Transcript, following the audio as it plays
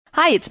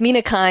Hi, it's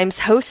Mina Kimes,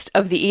 host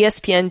of the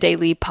ESPN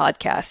Daily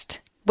podcast.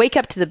 Wake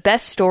up to the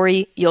best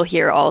story you'll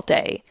hear all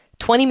day.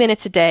 20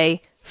 minutes a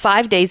day,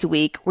 5 days a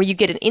week, where you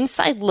get an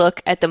inside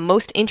look at the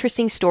most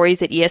interesting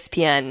stories at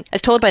ESPN,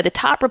 as told by the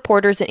top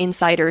reporters and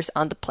insiders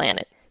on the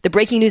planet. The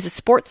Breaking News of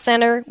Sports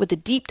Center with the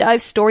deep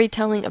dive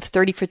storytelling of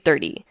 30 for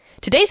 30.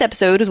 Today's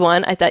episode is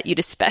one I thought you'd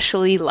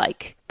especially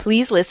like.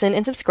 Please listen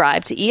and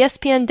subscribe to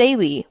ESPN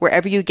Daily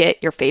wherever you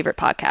get your favorite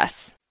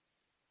podcasts.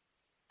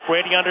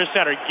 Brady under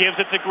center, gives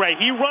it to Gray.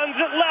 He runs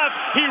it left.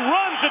 He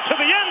runs it to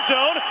the end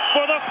zone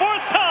for the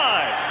fourth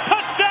time.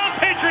 Touchdown,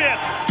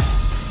 Patriots!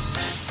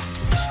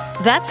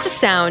 That's the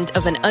sound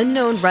of an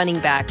unknown running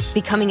back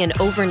becoming an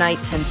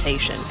overnight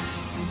sensation.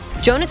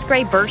 Jonas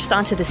Gray burst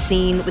onto the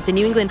scene with the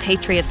New England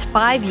Patriots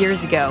 5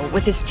 years ago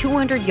with his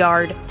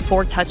 200-yard,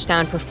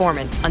 4-touchdown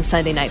performance on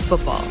Sunday Night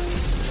Football.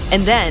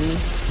 And then,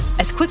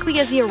 as quickly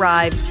as he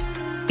arrived,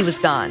 he was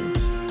gone.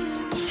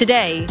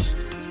 Today,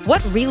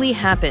 what really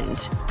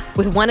happened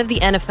with one of the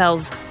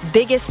NFL's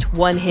biggest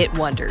one-hit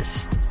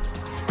wonders?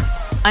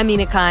 I'm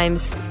Mina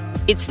Kimes.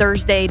 It's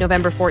Thursday,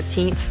 November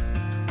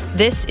 14th.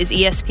 This is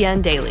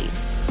ESPN Daily,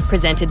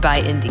 presented by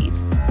Indeed.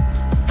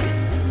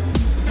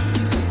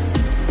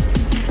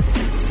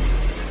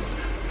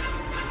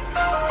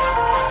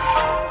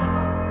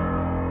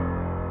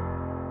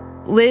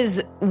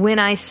 Liz, when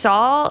I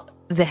saw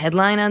the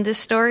headline on this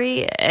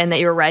story and that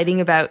you were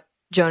writing about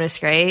Jonas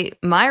Gray,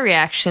 my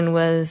reaction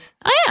was,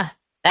 oh yeah,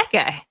 that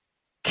guy.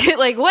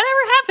 Like, whatever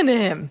happened to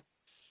him?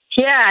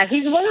 Yeah,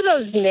 he's one of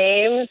those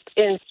names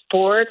in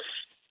sports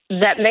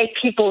that make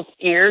people's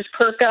ears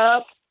perk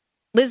up.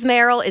 Liz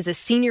Merrill is a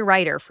senior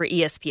writer for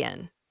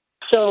ESPN.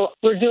 So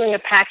we're doing a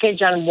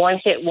package on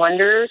one-hit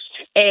wonders,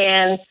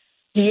 and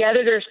the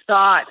editors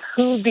thought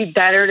who'd be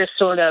better to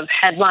sort of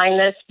headline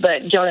this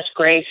but Jonas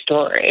Gray's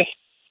story.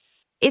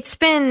 It's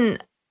been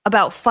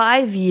about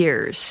 5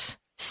 years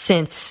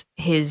since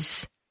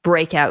his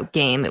breakout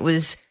game. It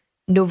was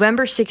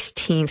November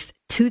 16th,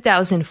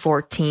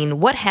 2014.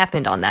 What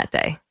happened on that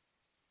day?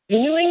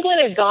 New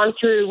England had gone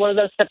through one of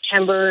those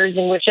Septembers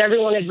in which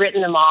everyone had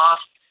written them off.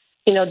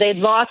 You know, they'd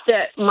lost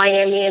at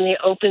Miami in the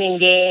opening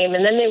game,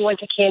 and then they went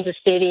to Kansas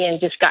City and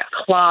just got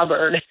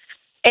clobbered.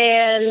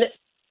 And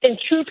in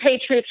true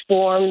Patriots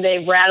form,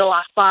 they rattle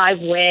off 5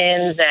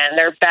 wins, and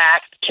they're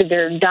back to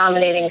their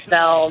dominating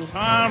selves.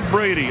 Tom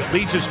Brady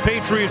leads his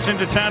Patriots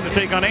into town to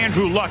take on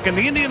Andrew Luck and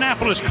the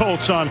Indianapolis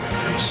Colts on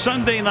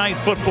Sunday Night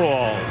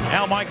Football.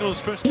 Al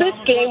Michaels, Chris. This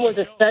game was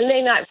a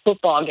Sunday Night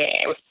Football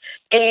game,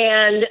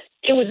 and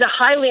it was a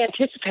highly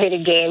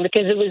anticipated game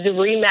because it was a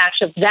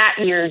rematch of that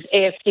year's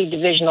AFC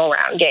divisional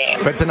round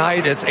game. But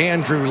tonight it's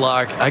Andrew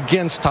Luck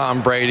against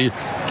Tom Brady.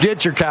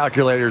 Get your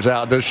calculators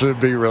out. This should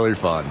be really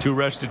fun. 2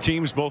 rested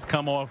teams both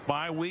come off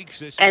bye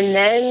weeks. And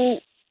then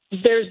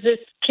there's this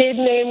kid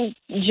named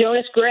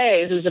Jonas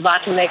Gray who's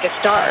about to make a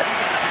start.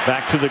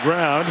 Back to the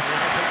ground.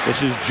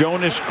 This is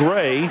Jonas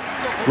Gray.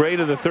 Gray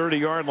to the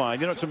 30-yard line.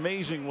 You know, it's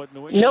amazing what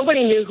New England...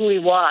 Nobody knew who he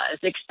was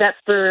except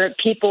for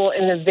people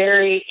in the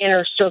very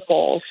inner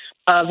circles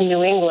of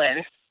New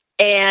England.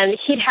 And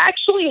he'd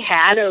actually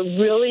had a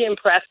really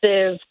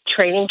impressive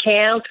training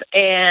camp,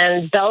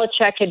 and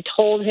Belichick had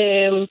told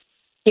him,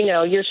 you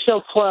know, you're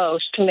so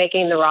close to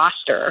making the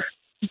roster.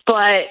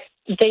 But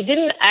they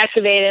didn't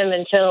activate him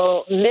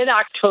until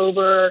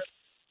mid-October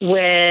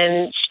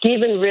when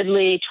Stephen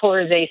Ridley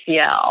tore his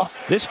ACL.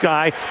 This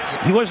guy,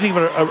 he wasn't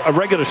even a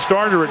regular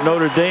starter at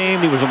Notre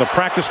Dame. He was on the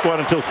practice squad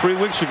until 3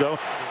 weeks ago.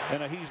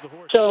 And he's the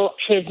horse. So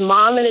his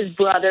mom and his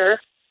brother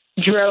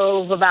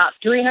drove about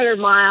 300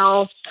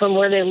 miles from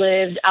where they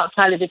lived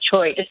outside of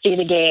Detroit to see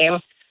the game.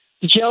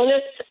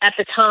 Jonas, at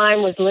the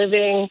time, was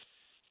living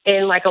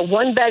in like a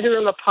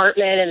 1-bedroom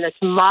apartment in this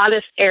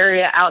modest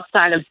area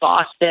outside of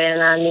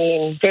Boston. I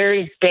mean,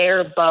 very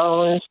bare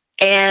bones.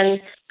 And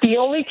the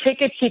only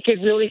tickets he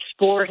could really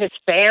score his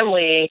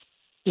family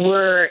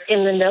were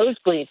in the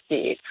nosebleed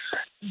seats.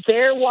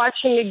 They're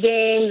watching the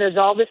game. There's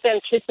all this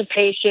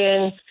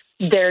anticipation.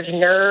 There's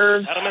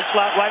nerves. Edelman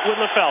slot right with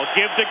LaFell.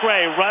 Give to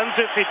Gray. Runs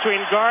it between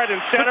guard and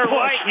center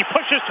right. He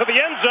pushes to the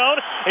end zone,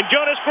 and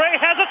Jonas Gray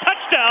has a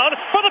touchdown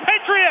for the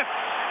Patriots.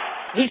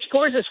 He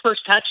scores his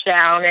first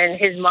touchdown, and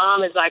his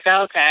mom is like,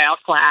 okay, I'll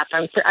clap.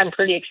 I'm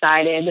pretty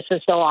excited. This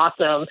is so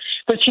awesome.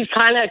 But she's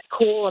kind of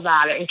cool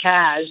about it and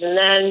cash. And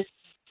then,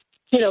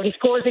 you know, he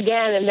scores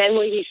again, and then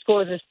when he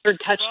scores his third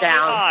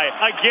touchdown.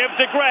 I give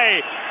to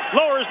Gray.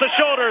 Lowers the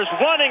shoulders,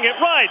 running it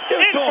right.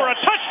 In for a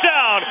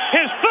touchdown.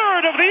 His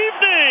third of the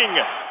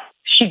evening.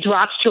 She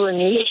drops to her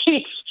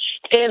knees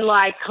in,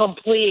 like,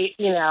 complete,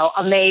 you know,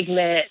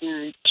 amazement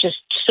and just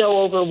so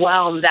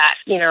overwhelmed that,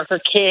 you know, her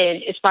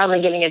kid is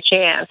finally getting a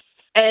chance.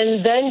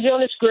 And then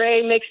Jonas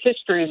Gray makes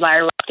history by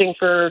erupting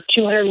for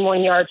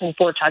 201 yards and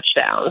 4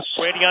 touchdowns.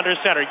 Brady under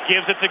center,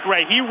 gives it to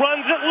Gray. He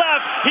runs it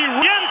left. He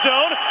end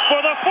zone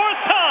for the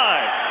 4th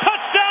time.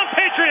 Touchdown,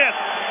 Patriots.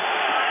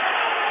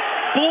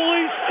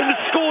 Bullies in the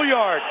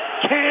schoolyard.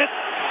 Can't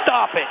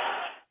stop it.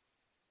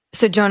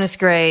 So Jonas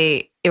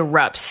Gray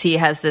erupts. He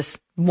has this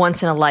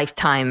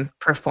once-in-a-lifetime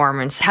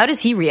performance. How does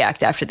he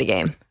react after the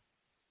game?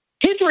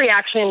 his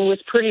reaction was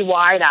pretty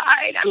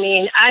wide-eyed. I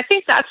mean, I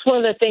think that's one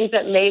of the things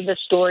that made the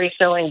story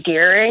so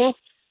endearing,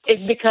 is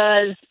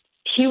because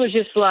he was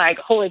just like,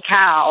 holy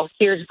cow,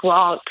 here's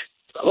Gronk,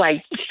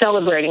 like,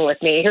 celebrating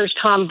with me. Here's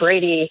Tom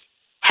Brady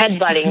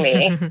headbutting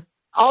me.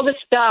 All the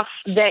stuff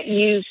that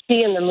you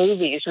see in the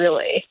movies,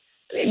 really.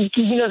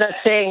 You know that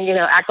saying,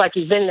 act like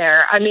you've been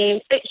there. I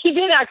mean, he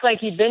did act like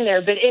he'd been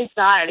there, but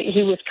inside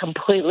he was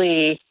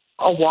completely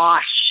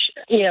awash,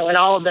 in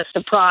all of the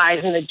surprise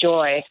and the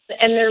joy.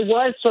 And there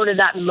was sort of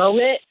that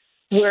moment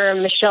where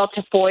Michelle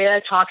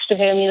Tafoya talks to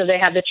him. They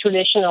had the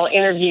traditional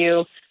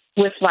interview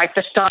with, like,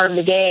 the star of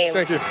the game.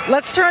 Thank you.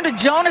 Let's turn to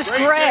Jonas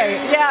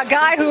Gray. Yeah, a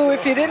guy who,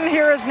 if you didn't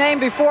hear his name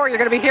before, you're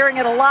going to be hearing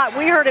it a lot.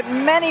 We heard it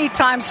many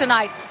times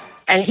tonight.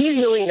 And he's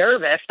really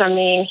nervous. I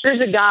mean,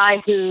 here's a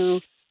guy who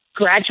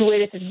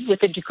graduated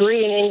with a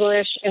degree in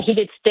English, and he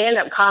did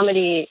stand-up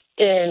comedy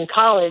in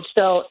college.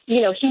 So, he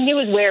knew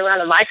his way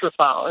around a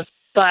microphone,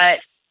 but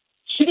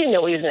he didn't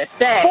know what he was going to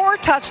say. 4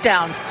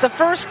 touchdowns, the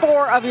first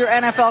 4 of your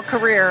NFL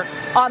career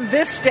on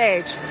this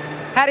stage.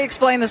 How do you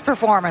explain this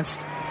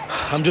performance?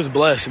 I'm just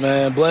blessed,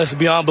 man. Blessed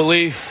beyond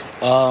belief.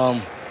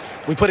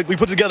 We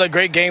put together a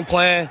great game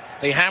plan.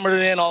 They hammered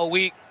it in all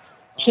week.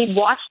 He'd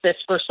watched this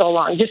for so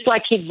long, just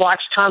like he'd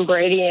watched Tom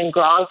Brady and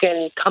Gronk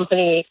and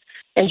company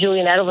and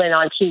Julian Edelman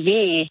on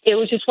TV. It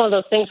was just one of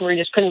those things where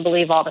you just couldn't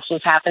believe all this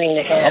was happening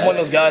to him. I'm one of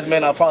those guys,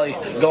 man, I'll probably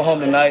go home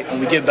tonight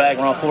when we get back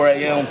around 4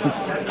 a.m.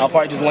 I'll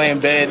probably just lay in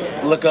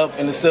bed, look up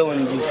in the ceiling,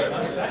 and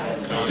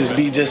just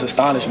be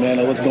astonished, man,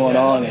 at what's going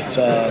on. It's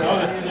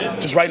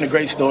just writing a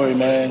great story,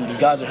 man. These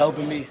guys are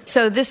helping me.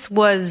 So this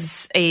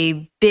was a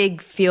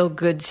big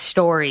feel-good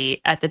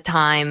story at the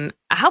time.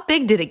 How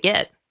big did it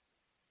get?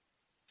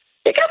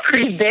 It got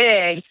pretty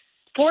big.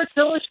 Sports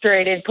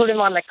Illustrated put him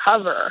on the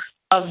cover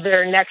of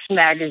their next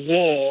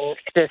magazine.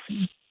 This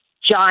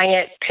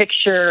giant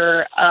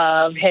picture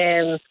of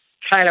him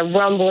kind of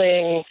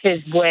rumbling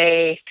his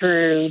way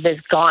through this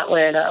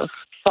gauntlet of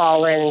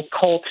fallen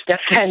Colts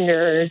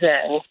defenders.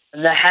 And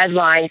the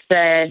headline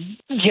said,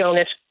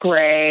 Jonas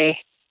Gray,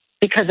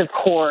 because of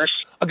course.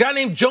 A guy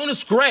named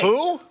Jonas Gray.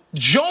 Who?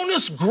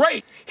 Jonas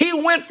Gray. He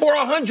went for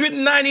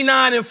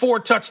 199 and 4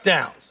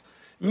 touchdowns.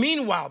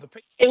 Meanwhile,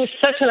 it was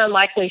such an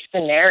unlikely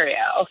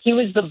scenario. He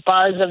was the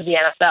buzz of the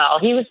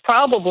NFL. He was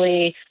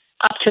probably,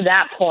 up to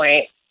that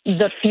point,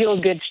 the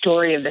feel-good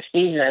story of the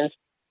season.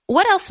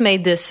 What else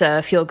made this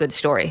feel-good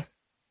story?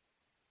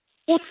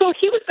 Well, so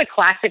he was the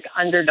classic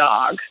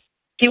underdog.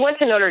 He went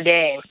to Notre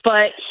Dame,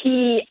 but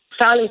he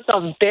found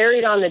himself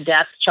buried on the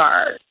depth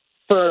chart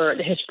for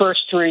his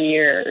first 3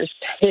 years.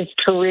 His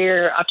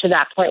career up to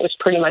that point was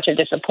pretty much a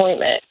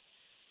disappointment.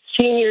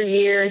 Senior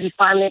year, he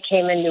finally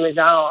came into his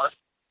own.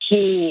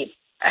 He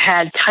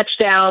had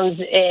touchdowns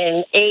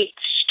in 8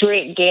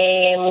 straight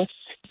games,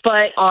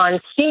 but on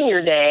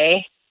senior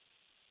day,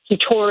 he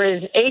tore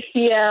his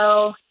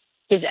ACL,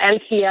 his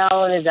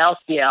MCL, and his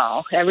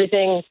LCL.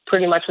 Everything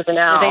pretty much with an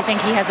L. They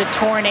think he has a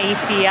torn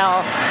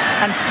ACL.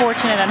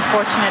 Unfortunate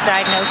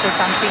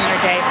diagnosis on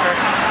senior day for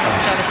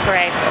Jonas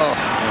Gray.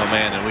 Oh,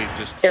 man, and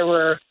There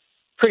were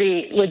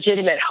pretty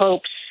legitimate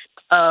hopes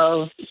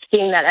of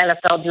seeing that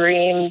NFL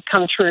dream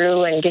come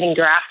true and getting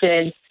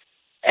drafted.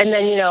 And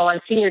then,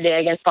 on senior day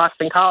against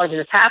Boston College,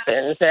 this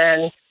happens.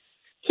 And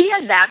he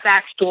had that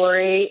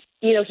backstory.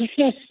 He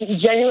seems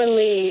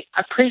genuinely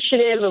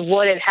appreciative of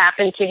what had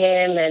happened to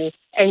him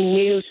and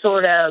knew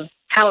sort of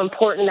how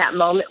important that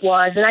moment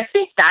was. And I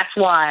think that's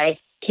why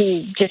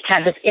he just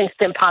had this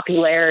instant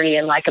popularity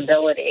and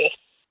likability.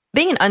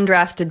 Being an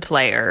undrafted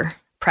player,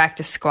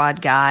 practice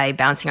squad guy,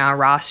 bouncing on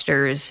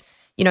rosters,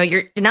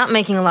 you're not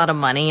making a lot of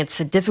money. It's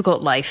a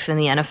difficult life in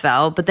the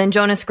NFL. But then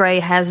Jonas Gray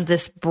has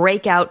this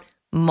breakout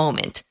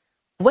moment.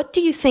 What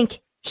do you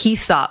think he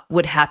thought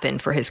would happen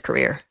for his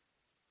career?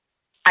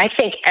 I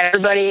think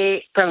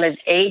everybody from his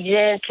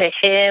agent to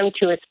him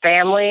to his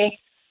family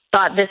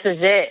thought this is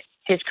it.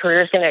 His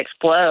career is going to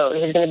explode.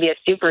 He's going to be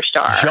a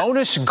superstar.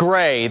 Jonas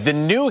Gray, the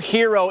new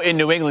hero in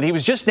New England. He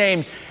was just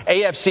named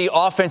AFC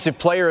Offensive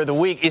Player of the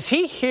Week. Is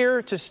he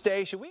here to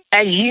stay?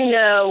 As you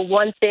know,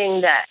 one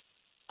thing that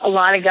a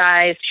lot of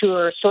guys who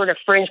are sort of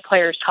fringe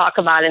players talk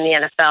about in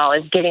the NFL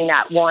is getting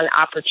that one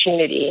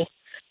opportunity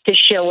to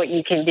show what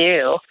you can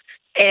do.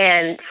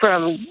 And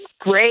from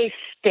Gray's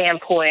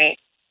standpoint,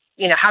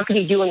 how could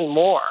he do any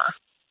more?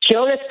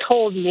 Jonas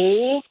told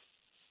me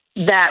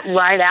that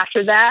right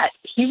after that,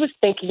 he was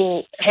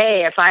thinking,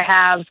 hey, if I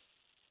have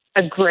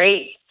a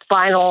great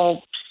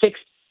final 6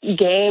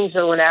 games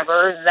or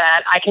whatever,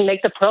 that I can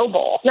make the Pro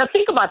Bowl. Now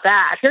think about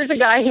that. Here's a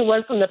guy who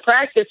went from the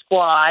practice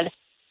squad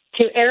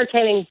to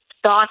entertaining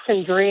thoughts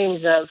and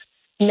dreams of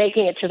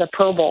making it to the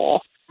Pro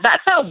Bowl.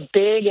 That's how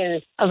big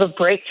and of a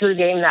breakthrough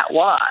game that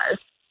was.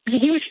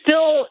 He was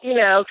still,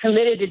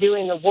 committed to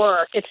doing the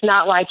work. It's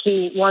not like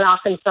he went off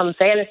in some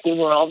fantasy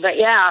world. But,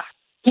 yeah,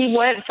 he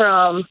went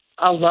from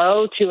a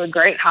low to a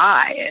great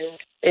high. And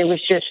it was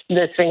just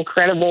this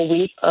incredible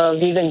week of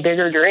even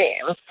bigger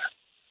dreams.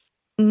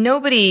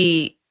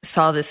 Nobody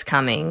saw this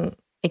coming,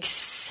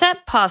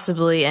 except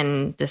possibly,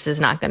 and this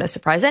is not going to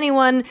surprise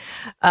anyone,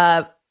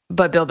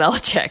 but Bill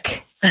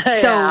Belichick. Yeah.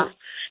 So,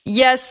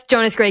 yes,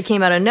 Jonas Gray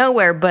came out of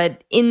nowhere,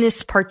 but in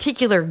this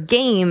particular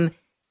game,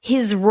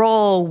 his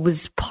role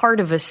was part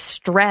of a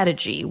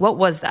strategy. What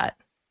was that?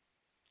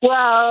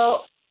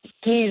 Well,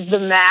 he's the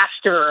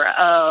master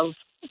of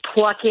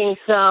plucking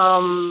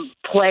some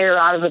player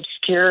out of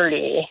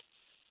obscurity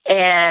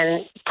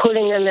and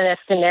putting them in a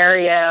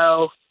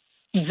scenario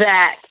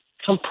that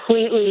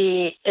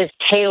completely is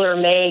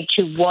tailor-made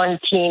to one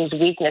team's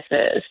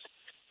weaknesses.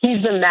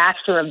 He's the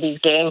master of these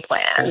game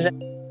plans.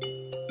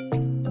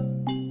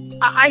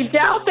 I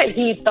doubt that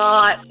he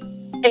thought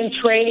in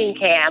training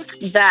camp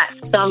that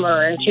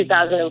summer in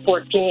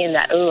 2014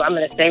 that, I'm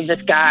going to save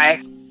this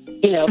guy,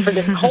 for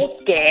this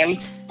Colts game.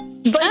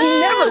 But you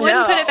never know.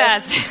 Wouldn't put it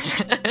past.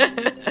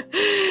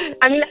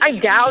 I mean, I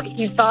doubt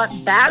he thought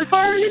that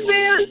far in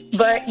advance.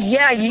 But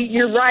yeah,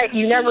 you're right.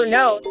 You never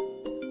know.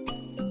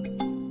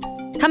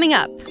 Coming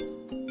up,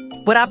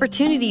 what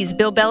opportunities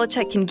Bill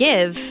Belichick can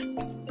give,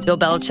 Bill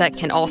Belichick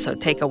can also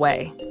take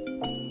away.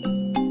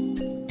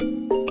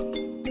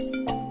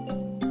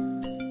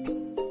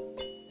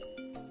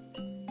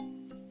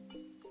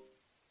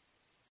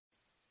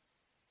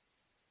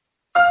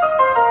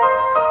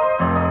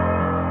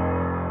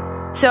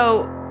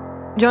 So,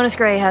 Jonas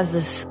Gray has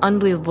this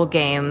unbelievable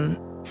game.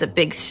 It's a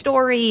big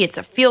story. It's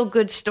a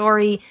feel-good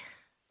story.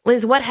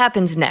 Liz, what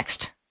happens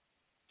next?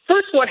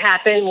 First, what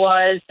happened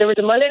was there was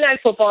a Monday Night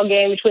Football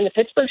game between the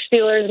Pittsburgh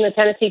Steelers and the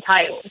Tennessee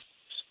Titans.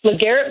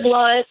 LeGarrette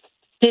Blount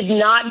did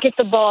not get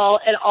the ball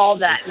at all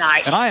that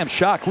night. And I am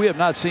shocked. We have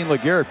not seen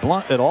LeGarrette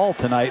Blount at all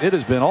tonight. It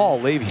has been all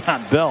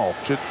Le'Veon Bell.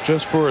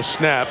 Just for a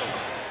snap.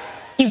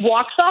 He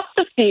walks off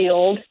the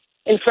field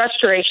in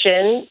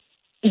frustration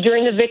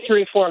during the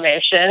victory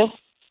formation,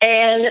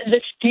 and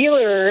the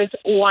Steelers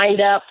wind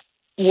up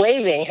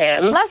waving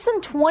him. Less than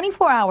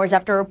 24 hours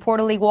after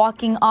reportedly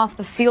walking off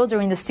the field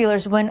during the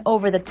Steelers' win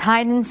over the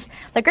Titans,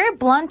 LeGarrette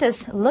Blount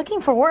is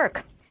looking for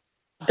work.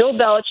 Bill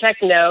Belichick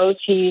knows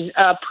he's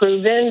a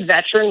proven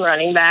veteran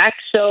running back,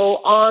 so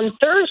on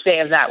Thursday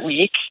of that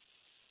week,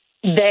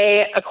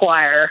 they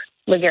acquire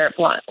LeGarrette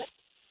Blount.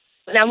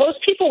 Now, most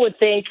people would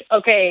think,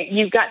 okay,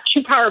 you've got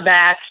two power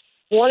backs.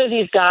 One of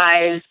these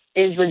guys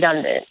is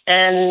redundant,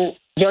 and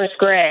Jonas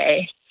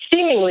Gray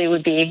seemingly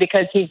would be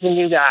because he's the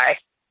new guy.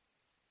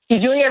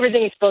 He's doing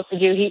everything he's supposed to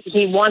do.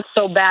 He wants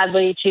so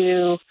badly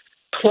to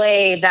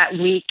play that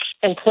week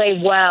and play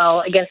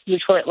well against the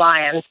Detroit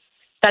Lions.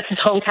 That's his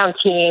hometown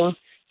team.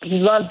 He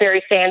loved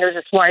Barry Sanders.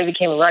 That's why he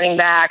became a running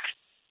back.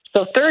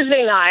 So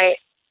Thursday night,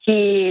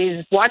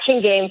 he's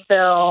watching game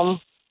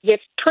film,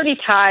 gets pretty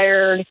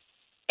tired,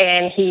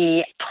 and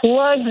he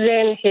plugs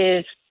in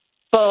his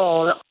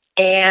phone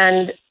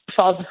and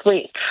falls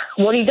asleep.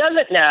 What he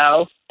doesn't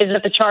know is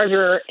that the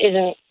charger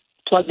isn't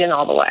plugged in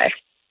all the way.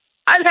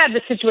 I've had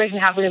this situation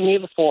happen to me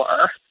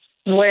before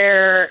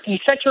where you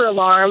set your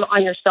alarm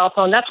on your cell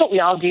phone. That's what we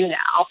all do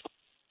now.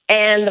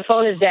 And the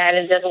phone is dead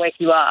and it doesn't wake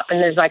you up. And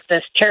there's like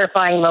this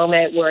terrifying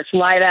moment where it's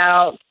light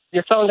out,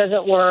 your phone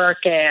doesn't work,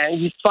 and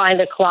you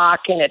find a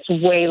clock and it's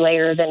way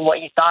later than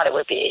what you thought it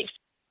would be.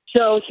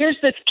 So here's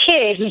this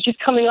kid who's just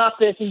coming off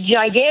this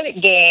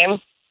gigantic game.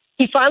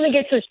 He finally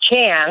gets his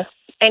chance,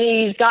 and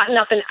he's gotten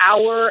up an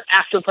hour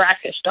after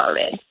practice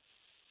started.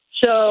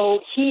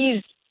 So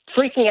he's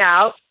freaking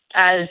out,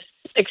 as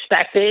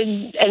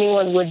expected,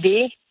 anyone would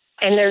be.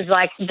 And there's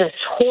like this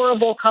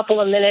horrible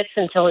couple of minutes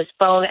until his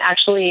phone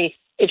actually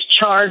is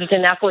charged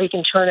enough where he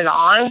can turn it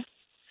on.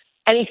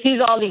 And he sees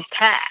all these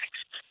texts,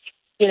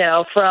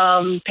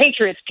 from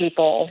Patriots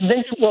people.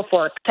 Vince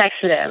Wilfork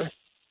texted him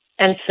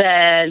and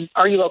said,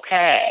 "Are you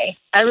okay?"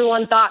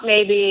 Everyone thought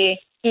maybe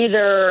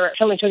either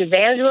someone took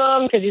advantage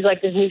of him because he's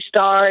like this new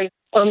star,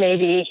 or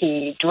maybe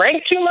he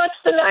drank too much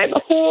the night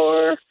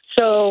before.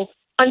 So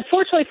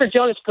unfortunately for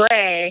Jonas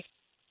Gray,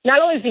 not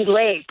only is he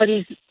late, but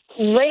he's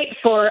late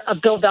for a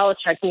Bill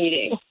Belichick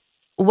meeting.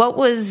 What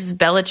was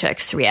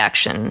Belichick's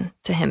reaction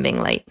to him being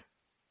late?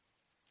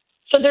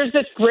 So there's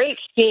this great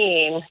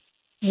scene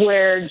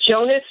where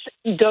Jonas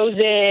goes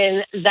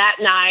in that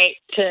night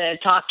to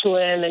talk to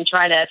him and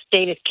try to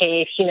state his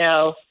case,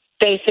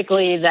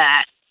 basically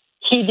that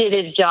he did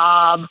his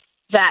job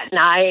that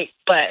night,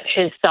 but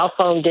his cell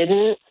phone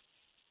didn't.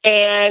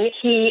 And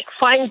he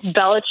finds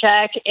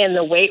Belichick in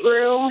the weight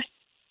room,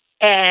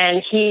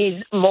 and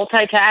he's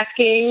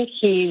multitasking.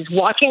 He's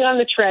walking on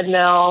the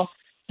treadmill,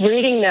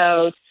 reading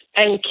notes,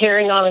 and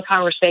carrying on a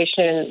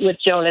conversation with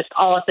Jonas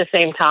all at the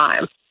same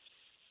time.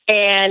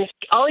 And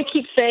all he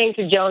keeps saying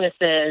to Jonas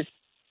is,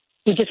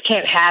 "We just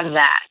can't have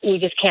that. We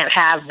just can't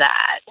have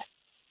that,"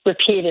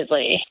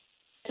 repeatedly.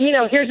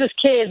 Here's this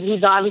kid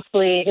who's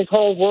obviously, his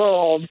whole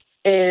world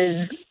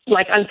is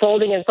like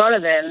unfolding in front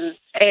of him.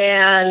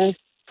 And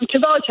to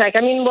Belichick,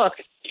 look,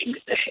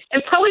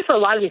 and probably for a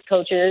lot of these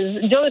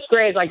coaches, Jonas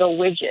Gray is like a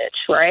widget,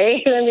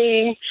 right?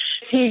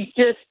 He's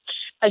just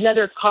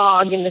another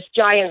cog in this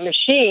giant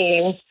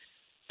machine.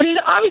 But he's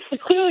obviously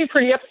clearly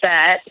pretty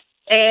upset.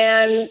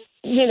 And,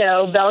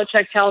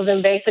 Belichick tells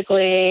him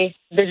basically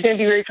there's going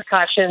to be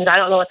repercussions. I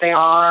don't know what they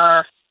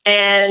are.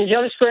 And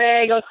Jonas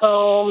Gray goes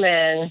home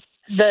and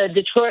the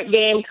Detroit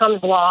game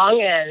comes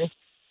along and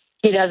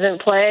he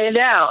doesn't play it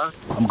down.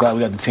 I'm glad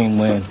we got the team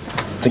win.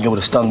 I think it would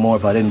have stung more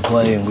if I didn't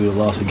play and we would have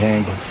lost the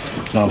game.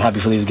 But, I'm happy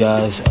for these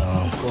guys.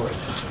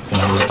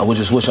 I would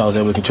just wish I was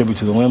able to contribute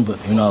to the win, but,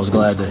 I was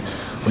glad that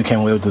we came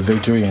away with the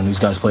victory, and these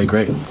guys played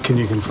great. Can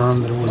you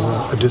confirm that it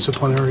was a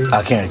disciplinary?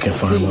 I can't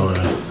confirm or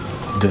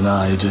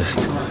deny.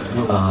 Just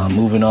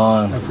moving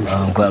on.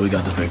 I'm glad we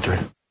got the victory.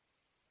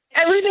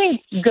 Everything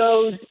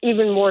goes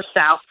even more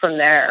south from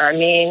there. I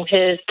mean,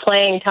 his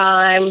playing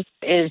time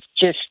is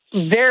just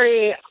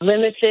very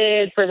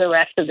limited for the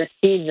rest of the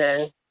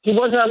season. He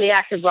wasn't on the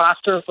active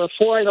roster for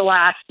 4 of the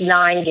last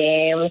 9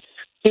 games.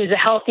 He was a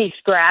healthy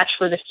scratch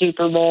for the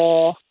Super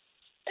Bowl.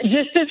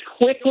 Just as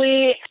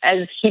quickly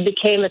as he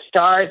became a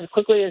star, as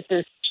quickly as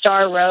his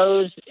star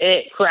rose,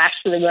 it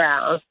crashed to the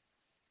ground.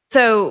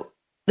 So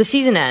the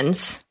season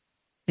ends.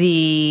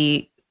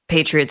 The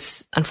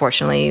Patriots,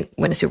 unfortunately,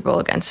 win a Super Bowl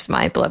against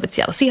my beloved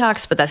Seattle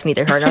Seahawks, but that's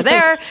neither here nor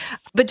there.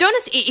 But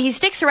Jonas, he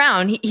sticks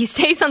around. He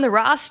stays on the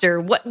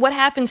roster. What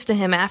happens to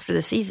him after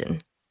the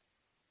season?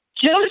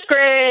 Jonas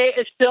Gray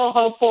is still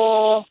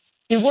hopeful.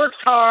 He works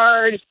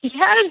hard. He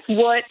has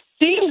what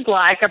seems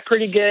like a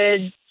pretty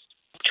good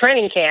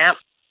training camp.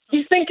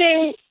 He's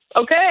thinking,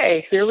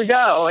 okay, here we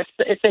go.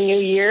 It's a new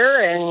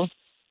year and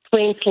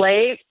clean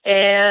slate.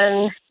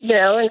 And,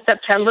 in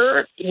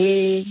September,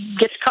 he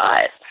gets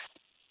caught.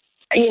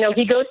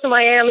 He goes to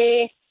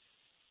Miami,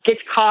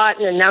 gets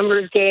caught in a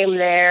numbers game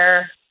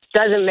there,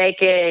 doesn't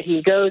make it.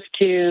 He goes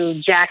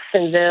to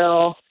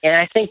Jacksonville. And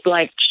I think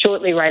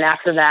shortly right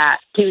after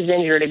that, he was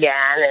injured again.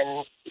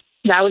 And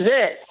that was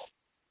it.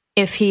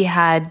 If he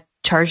had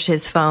charged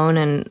his phone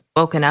and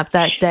woken up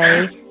that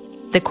day,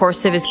 the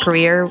course of his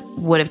career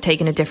would have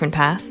taken a different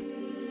path?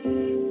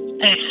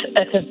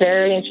 That's a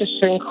very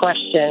interesting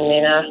question,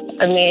 Mina.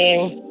 I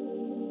mean,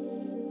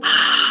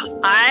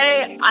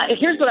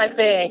 here's what I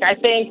think. I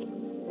think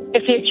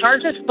if he had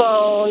charged his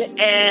phone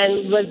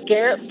and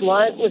LeGarrette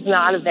Blount was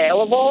not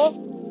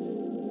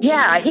available,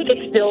 yeah, he could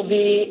still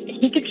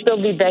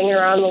be banging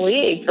around the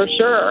league for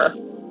sure.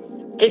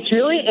 It's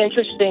really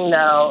interesting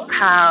though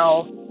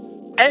how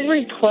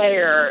every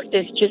player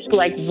is just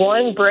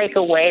one break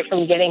away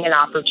from getting an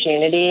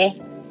opportunity,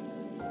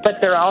 but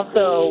they're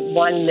also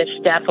one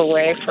misstep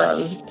away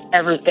from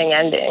everything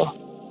ending.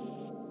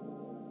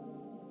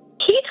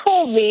 He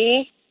told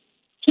me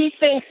he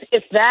thinks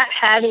if that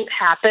hadn't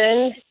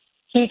happened,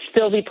 he'd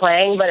still be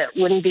playing, but it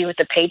wouldn't be with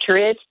the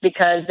Patriots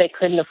because they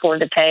couldn't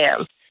afford to pay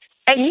him.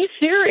 And he's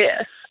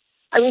serious.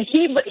 I mean,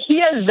 he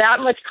has that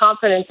much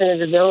confidence in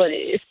his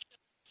abilities.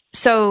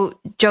 So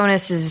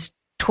Jonas is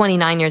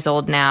 29 years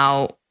old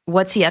now.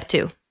 What's he up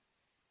to?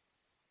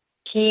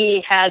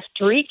 He has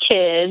 3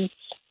 kids,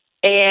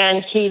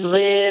 and he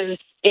lives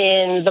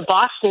in the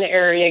Boston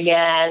area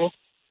again.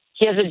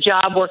 He has a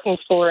job working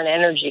for an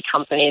energy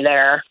company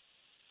there.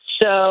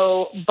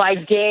 So by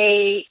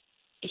day,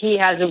 he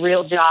has a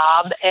real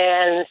job,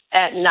 and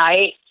at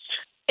night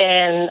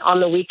and on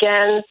the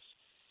weekends,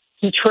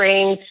 he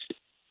trains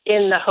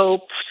in the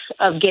hopes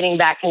of getting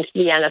back into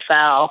the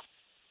NFL.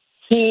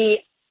 He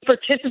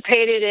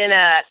participated in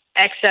a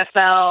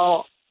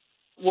XFL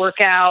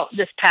workout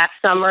this past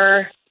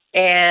summer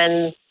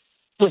and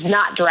was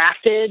not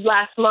drafted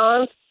last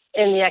month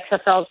in the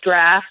XFL's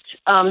draft.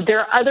 There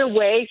are other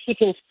ways he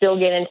can still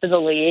get into the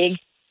league,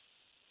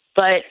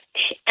 but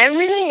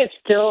everything is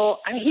still,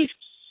 he's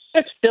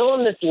still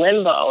in this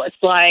limbo. It's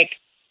like,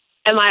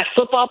 am I a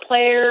football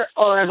player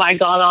or have I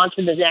gone on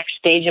to the next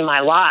stage in my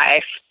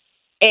life?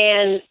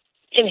 And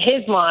in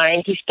his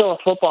mind, he's still a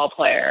football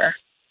player.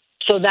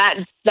 So that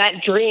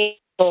dream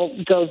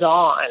goes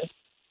on.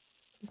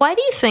 Why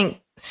do you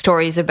think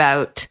stories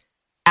about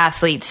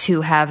athletes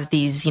who have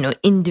these,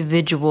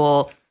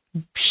 individual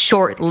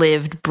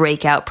short-lived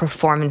breakout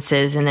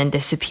performances and then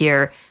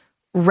disappear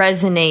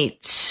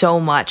resonate so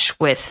much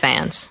with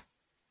fans?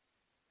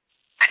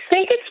 I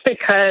think it's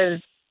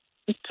because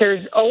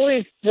there's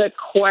always the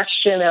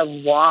question of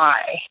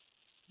why.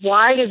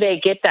 Why do they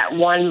get that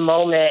one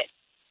moment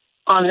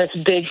on this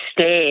big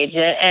stage,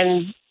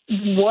 and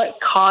what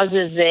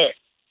causes it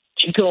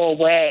to go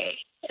away?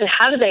 And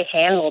how do they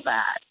handle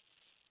that?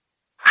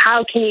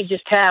 How can you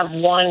just have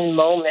one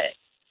moment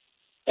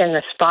in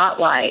the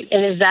spotlight?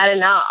 And is that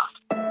enough?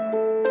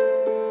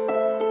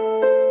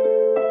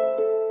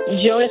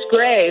 Jonas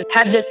Gray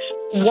had this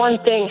one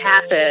thing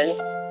happen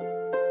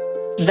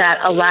that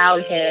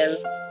allowed him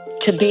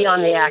to be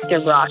on the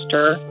active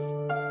roster.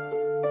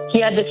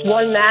 He had this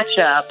one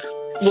matchup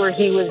where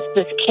he was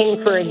this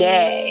king for a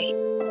day.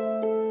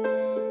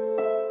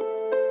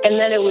 And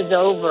then it was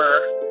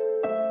over.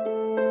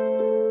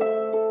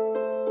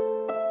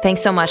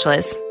 Thanks so much,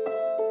 Liz.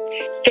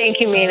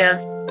 Thank you,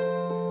 Mina.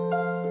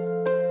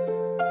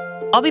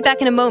 I'll be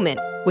back in a moment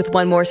with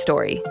one more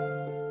story.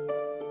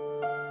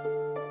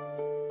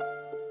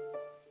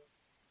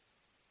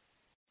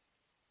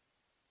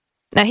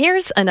 Now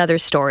here's another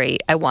story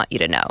I want you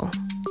to know.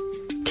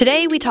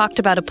 Today, we talked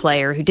about a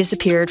player who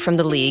disappeared from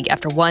the league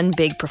after one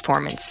big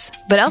performance.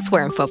 But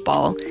elsewhere in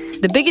football,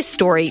 the biggest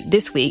story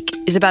this week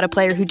is about a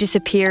player who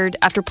disappeared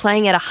after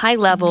playing at a high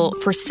level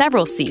for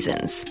several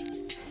seasons.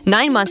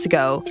 9 months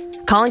ago,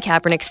 Colin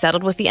Kaepernick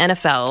settled with the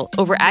NFL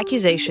over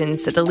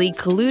accusations that the league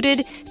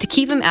colluded to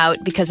keep him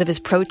out because of his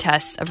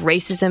protests of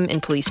racism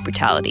and police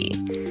brutality.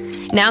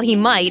 Now he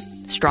might,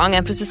 strong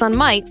emphasis on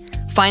might,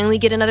 finally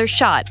get another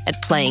shot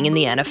at playing in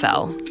the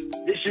NFL.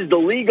 This is the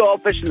league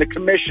office and the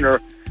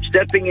commissioner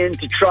stepping in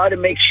to try to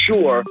make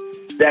sure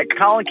that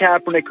Colin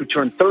Kaepernick, who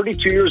turned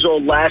 32 years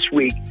old last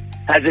week,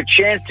 has a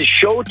chance to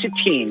show to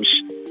teams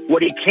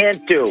what he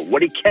can't do,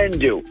 what he can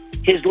do,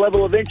 his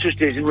level of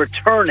interest is in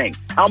returning,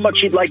 how much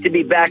he'd like to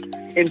be back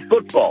in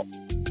football.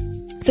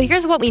 So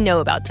here's what we know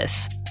about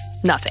this.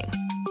 Nothing.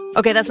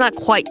 Okay, that's not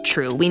quite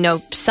true. We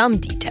know some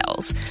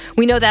details.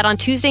 We know that on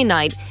Tuesday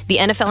night, the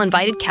NFL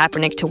invited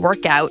Kaepernick to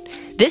work out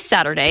this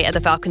Saturday at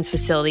the Falcons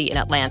facility in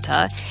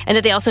Atlanta, and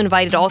that they also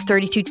invited all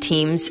 32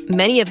 teams,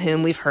 many of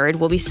whom we've heard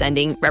will be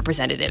sending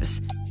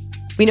representatives.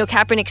 We know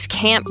Kaepernick's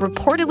camp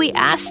reportedly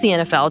asked the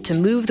NFL to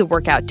move the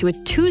workout to a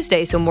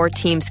Tuesday so more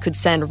teams could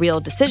send real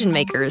decision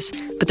makers,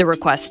 but the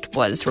request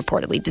was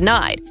reportedly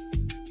denied.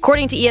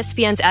 According to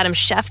ESPN's Adam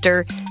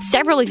Schefter,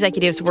 several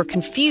executives were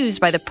confused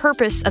by the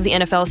purpose of the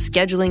NFL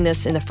scheduling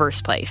this in the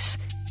first place.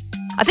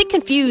 I think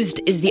confused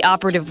is the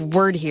operative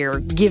word here,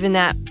 given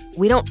that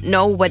we don't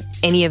know what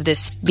any of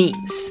this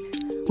means.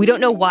 We don't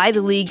know why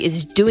the league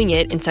is doing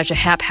it in such a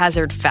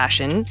haphazard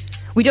fashion.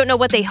 We don't know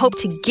what they hope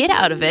to get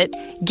out of it,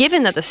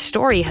 given that the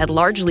story had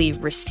largely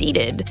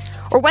receded,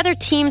 or whether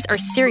teams are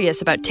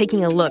serious about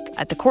taking a look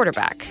at the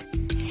quarterback.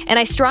 And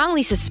I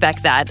strongly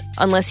suspect that,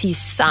 unless he's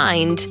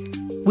signed,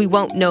 we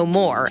won't know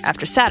more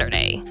after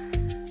Saturday.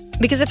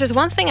 Because if there's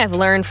one thing I've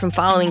learned from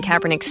following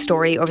Kaepernick's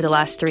story over the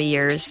last 3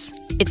 years,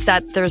 it's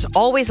that there's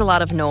always a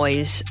lot of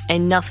noise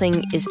and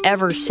nothing is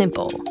ever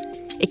simple,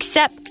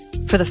 except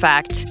for the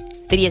fact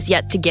that he has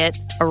yet to get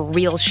a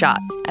real shot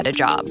at a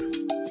job.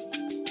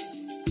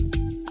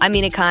 I'm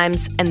Mina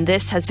Kimes, and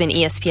this has been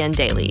ESPN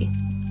Daily.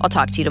 I'll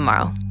talk to you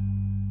tomorrow.